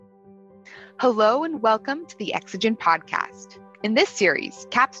Hello and welcome to the Exagen podcast. In this series,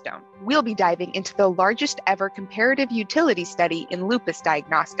 Capstone, we'll be diving into the largest ever comparative utility study in lupus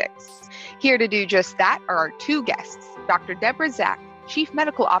diagnostics. Here to do just that are our two guests, Dr. Debra Zack, Chief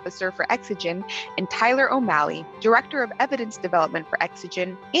Medical Officer for Exagen, and Tyler O'Malley, Director of Evidence Development for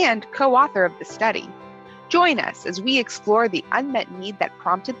Exagen and co-author of the study. Join us as we explore the unmet need that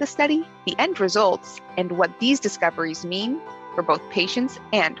prompted the study, the end results, and what these discoveries mean for both patients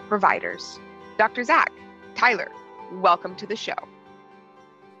and providers. Dr. Zack, Tyler, welcome to the show.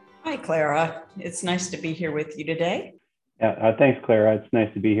 Hi, Clara. It's nice to be here with you today. Thanks, Clara. It's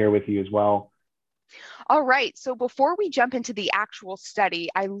nice to be here with you as well. All right. So before we jump into the actual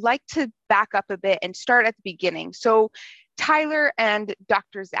study, I like to back up a bit and start at the beginning. So Tyler and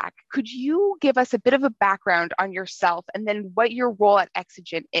Dr. Zack, could you give us a bit of a background on yourself and then what your role at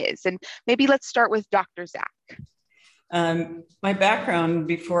Exagen is? And maybe let's start with Dr. Zack. My background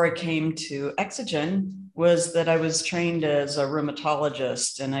before I came to Exagen was that I was trained as a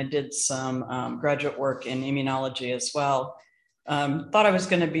rheumatologist, and I did some graduate work in immunology as well. Thought I was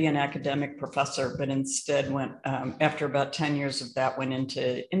going to be an academic professor, but instead went, after about 10 years of that, went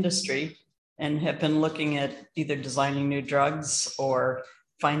into industry and have been looking at either designing new drugs or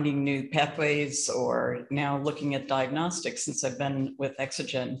finding new pathways, or now looking at diagnostics since I've been with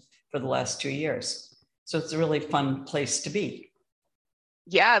Exagen for the last 2 years. So it's a really fun place to be.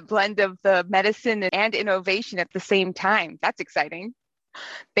 Yeah, a blend of the medicine and innovation at the same time. That's exciting.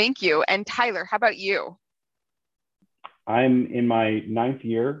 Thank you. And Tyler, how about you? I'm in my 9th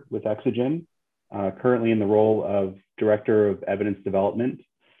year with Exagen, currently in the role of Director of Evidence Development.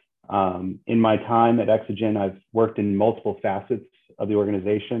 In my time at Exagen, I've worked in multiple facets of the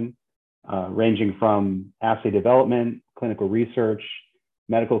organization, ranging from assay development, clinical research,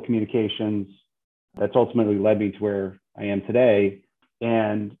 medical communications. That's ultimately led me to where I am today.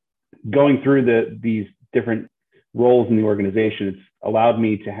 And going through these different roles in the organization, it's allowed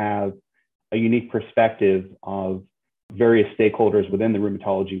me to have a unique perspective of various stakeholders within the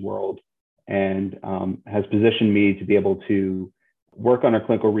rheumatology world, and has positioned me to be able to work on our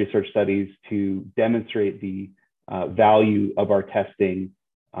clinical research studies to demonstrate the value of our testing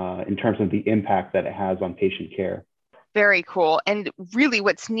in terms of the impact that it has on patient care. Very cool. And really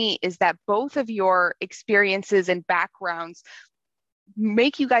what's neat is that both of your experiences and backgrounds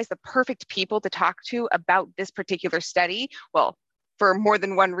make you guys the perfect people to talk to about this particular study. Well, for more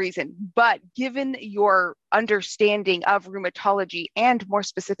than one reason, but given your understanding of rheumatology and more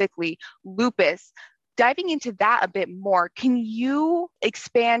specifically lupus, diving into that a bit more, can you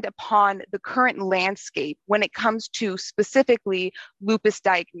expand upon the current landscape when it comes to specifically lupus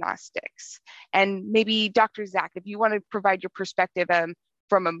diagnostics? And maybe Dr. Zack, if you want to provide your perspective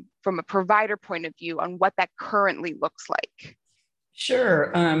from a provider point of view on what that currently looks like.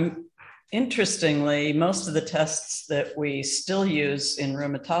 Sure. Interestingly, most of the tests that we still use in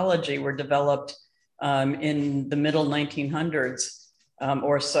rheumatology were developed in the middle 1900s.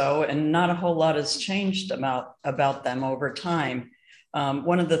 Or so, and not a whole lot has changed about them over time.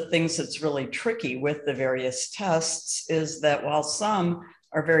 One of the things that's really tricky with the various tests is that while some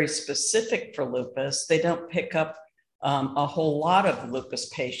are very specific for lupus, they don't pick up a whole lot of lupus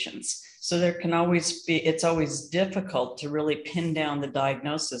patients. So there can always be, it's always difficult to really pin down the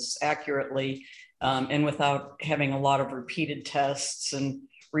diagnosis accurately and without having a lot of repeated tests and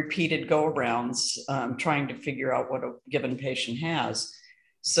repeated go-arounds trying to figure out what a given patient has.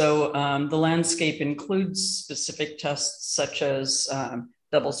 So the landscape includes specific tests such as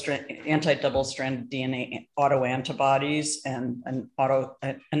anti-double-stranded DNA autoantibodies and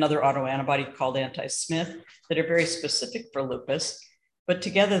another autoantibody called anti-Smith that are very specific for lupus, but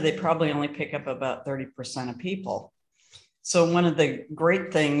together they probably only pick up about 30% of people. So one of the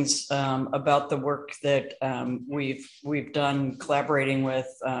great things about the work that we've done collaborating with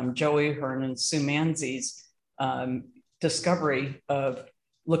Joey Hearn and Sue Manzi's discovery of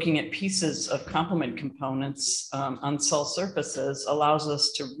looking at pieces of complement components on cell surfaces allows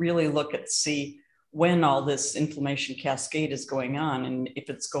us to really look at see when all this inflammation cascade is going on and if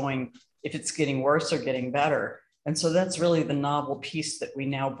it's getting worse or getting better. And so that's really the novel piece that we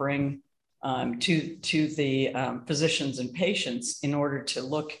now bring to the physicians and patients in order to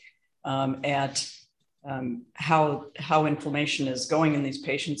look at how inflammation is going in these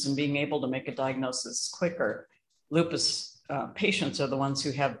patients and being able to make a diagnosis quicker. Lupus patients are the ones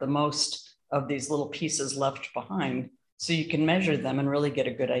who have the most of these little pieces left behind, so you can measure them and really get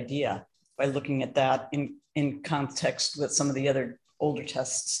a good idea by looking at that in context with some of the other older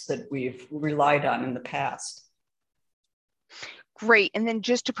tests that we've relied on in the past. Great. And then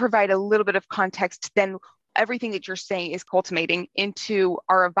just to provide a little bit of context, then everything that you're saying is culminating into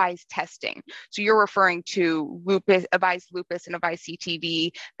our AVISE testing. So you're referring to lupus, AVISE Lupus and AVISE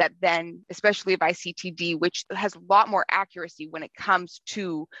CTD, that then, especially AVISE CTD, which has a lot more accuracy when it comes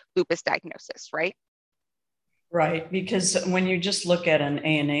to lupus diagnosis, right? Right, because when you just look at an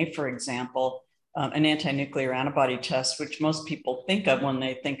ANA, for example, an anti-nuclear antibody test, which most people think of when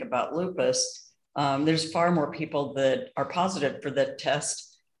they think about lupus, there's far more people that are positive for that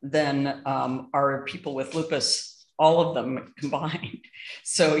test than are people with lupus, all of them combined.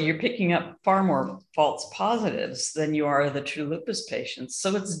 So you're picking up far more false positives than you are the true lupus patients.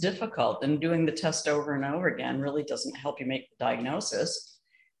 So it's difficult, and doing the test over and over again really doesn't help you make the diagnosis.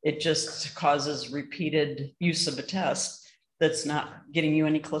 It just causes repeated use of a test that's not getting you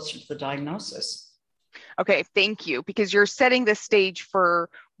any closer to the diagnosis. Okay, thank you, because you're setting the stage for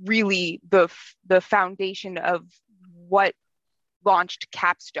really the foundation of what launched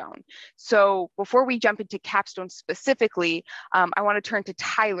Capstone. So before we jump into Capstone specifically, I want to turn to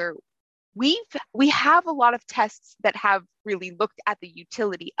Tyler. We have a lot of tests that have really looked at the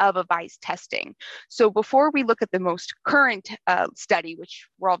utility of AVISE testing. So before we look at the most current study, which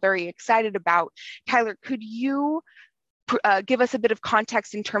we're all very excited about, Tyler, could you give us a bit of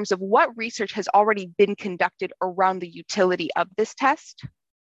context in terms of what research has already been conducted around the utility of this test?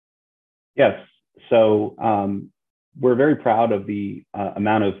 Yes. So we're very proud of the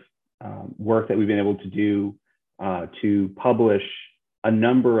amount of work that we've been able to do to publish a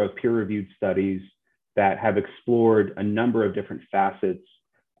number of peer-reviewed studies that have explored a number of different facets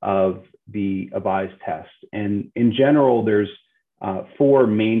of the AVISE test. And in general, there's 4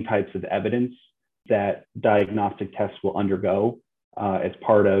 main types of evidence that diagnostic tests will undergo as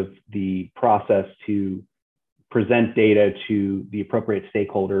part of the process to present data to the appropriate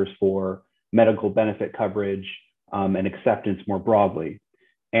stakeholders for medical benefit coverage and acceptance more broadly.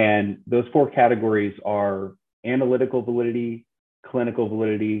 And those 4 categories are analytical validity, clinical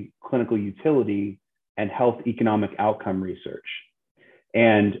utility, and health economic outcome research.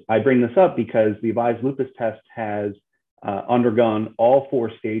 And I bring this up because the AVISE Lupus test has undergone all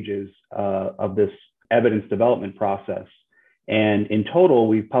 4 stages of this evidence development process. And in total,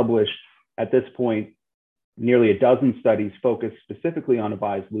 we've published at this point nearly a dozen studies focused specifically on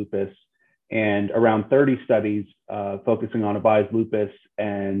AVISE Lupus, and around 30 studies focusing on AVISE Lupus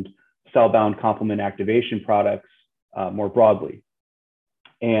and cell-bound complement activation products more broadly.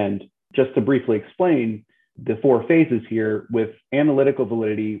 And just to briefly explain the 4 phases here, with analytical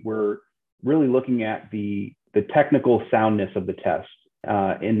validity, we're really looking at the technical soundness of the test,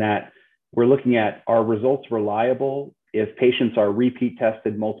 in that we're looking at, are results reliable? If patients are repeat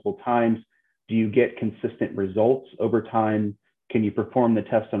tested multiple times, do you get consistent results over time? Can you perform the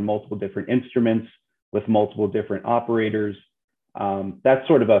test on multiple different instruments with multiple different operators? That's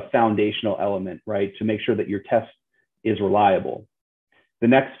sort of a foundational element, right? To make sure that your test is reliable. The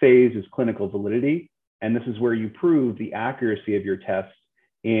next phase is clinical validity. And this is where you prove the accuracy of your test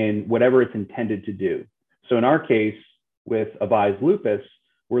in whatever it's intended to do. So in our case, with AVISE Lupus,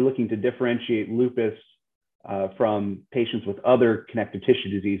 we're looking to differentiate lupus from patients with other connective tissue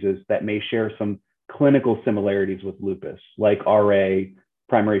diseases that may share some clinical similarities with lupus, like RA,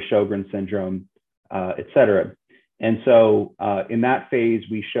 primary Sjogren's syndrome, et cetera. And so in that phase,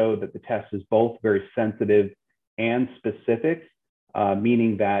 we show that the test is both very sensitive and specific,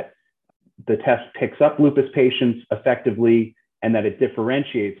 meaning that the test picks up lupus patients effectively and that it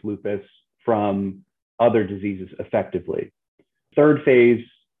differentiates lupus from other diseases effectively. Third phase,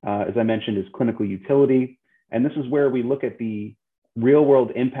 as I mentioned, is clinical utility. And this is where we look at the real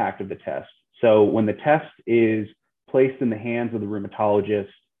world impact of the test. So when the test is placed in the hands of the rheumatologist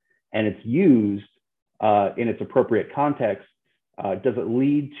and it's used in its appropriate context, does it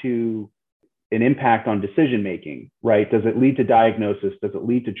lead to an impact on decision-making, right? Does it lead to diagnosis? Does it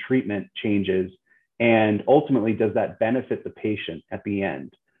lead to treatment changes? And ultimately, does that benefit the patient at the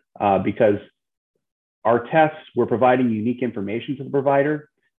end? Because our tests, we're providing unique information to the provider,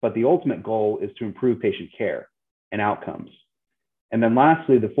 but the ultimate goal is to improve patient care and outcomes. And then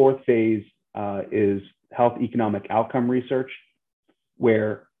lastly, the 4th phase is health economic outcome research,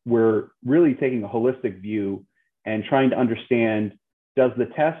 where we're really taking a holistic view and trying to understand, does the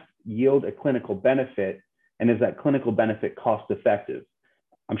test yield a clinical benefit, and is that clinical benefit cost effective?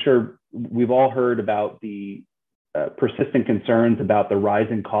 I'm sure we've all heard about the persistent concerns about the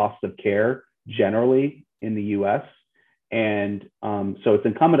rising cost of care generally in the US. And so it's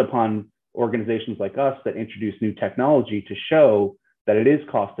incumbent upon organizations like us that introduce new technology to show that it is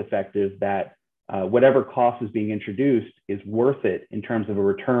cost effective, that whatever cost is being introduced is worth it in terms of a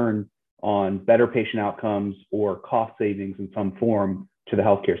return on better patient outcomes or cost savings in some form to the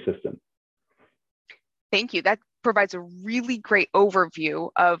healthcare system. Thank you. That provides a really great overview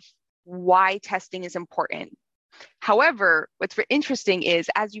of why testing is important. However, what's interesting is,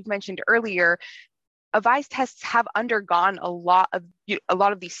 as you've mentioned earlier, AVISE tests have undergone a lot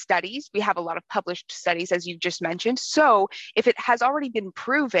of these studies. We have a lot of published studies, as you've just mentioned. So if it has already been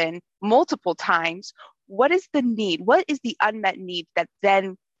proven multiple times, what is the need? What is the unmet need that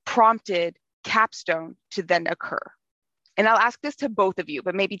then prompted Capstone to then occur? And I'll ask this to both of you,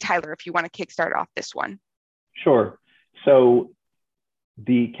 but maybe Tyler, if you want to kickstart off this one. Sure. So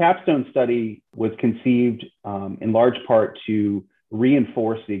the Capstone study was conceived in large part to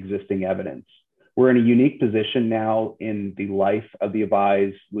reinforce the existing evidence. We're in a unique position now in the life of the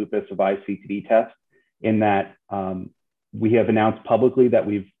AVISE Lupus, AVISE CTD test, in that we have announced publicly that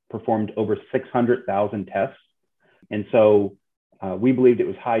we've performed over 600,000 tests. And so we believed it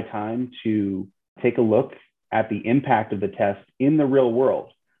was high time to take a look at the impact of the test in the real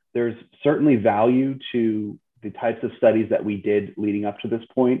world. There's certainly value to the types of studies that we did leading up to this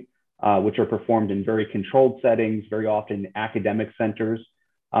point, which are performed in very controlled settings, very often academic centers.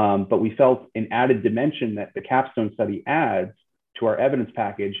 But we felt an added dimension that the Capstone study adds to our evidence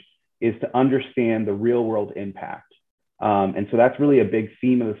package is to understand the real world impact. And so that's really a big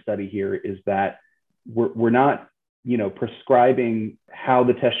theme of the study here, is that we're not, prescribing how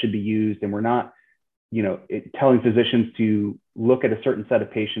the test should be used, and we're not, telling physicians to look at a certain set of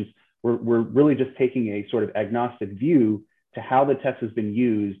patients. We're really just taking a sort of agnostic view to how the test has been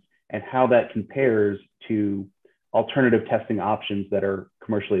used and how that compares to alternative testing options that are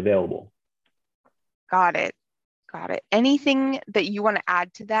commercially available. Got it. Anything that you want to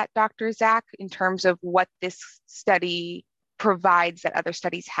add to that, Dr. Zack, in terms of what this study provides that other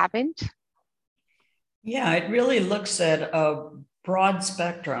studies haven't? Yeah, it really looks at a broad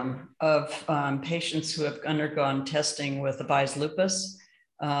spectrum of patients who have undergone testing with AVISE Lupus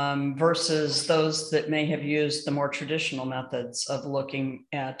versus those that may have used the more traditional methods of looking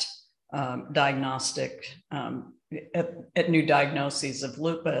at diagnostic, at new diagnoses of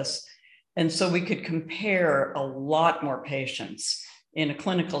lupus. And so we could compare a lot more patients. In a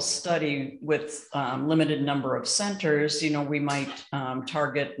clinical study with limited number of centers, we might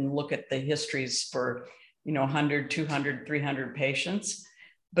target and look at the histories for 100, 200, 300 patients.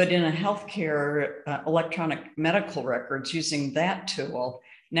 But in a healthcare electronic medical records, using that tool,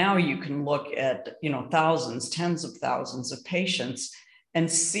 now you can look at thousands, tens of thousands of patients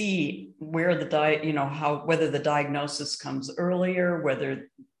and see where whether the diagnosis comes earlier, whether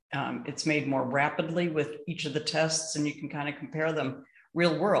it's made more rapidly with each of the tests, and you can kind of compare them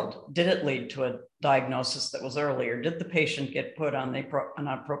real world. Did it lead to a diagnosis that was earlier? Did the patient get put on an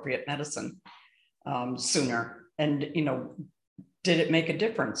appropriate medicine sooner? And, did it make a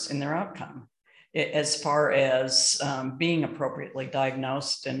difference in their outcome as far as being appropriately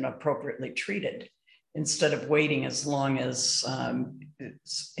diagnosed and appropriately treated, instead of waiting as long as,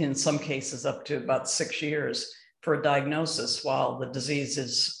 in some cases, up to about 6 years for a diagnosis, while the disease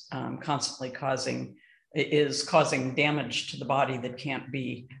is constantly causing damage to the body that can't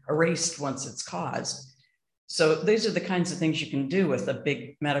be erased once it's caused. So these are the kinds of things you can do with a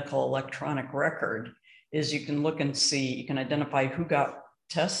big medical electronic record, is you can look and see, you can identify who got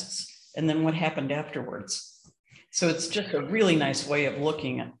tests and then what happened afterwards. So it's just a really nice way of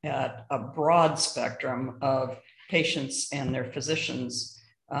looking at a broad spectrum of patients and their physicians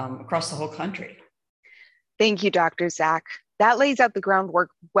across the whole country. Thank you, Dr. Zack. That lays out the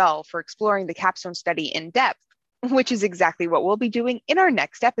groundwork well for exploring the Capstone study in depth, which is exactly what we'll be doing in our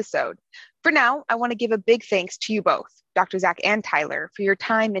next episode. For now, I want to give a big thanks to you both, Dr. Zack and Tyler, for your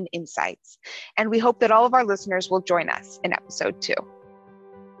time and insights. And we hope that all of our listeners will join us in episode 2.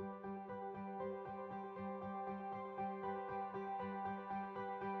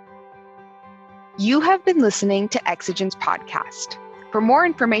 You have been listening to Exagen's podcast. For more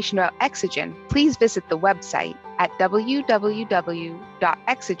information about Exagen, please visit the website at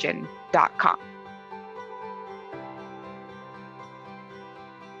www.exagen.com.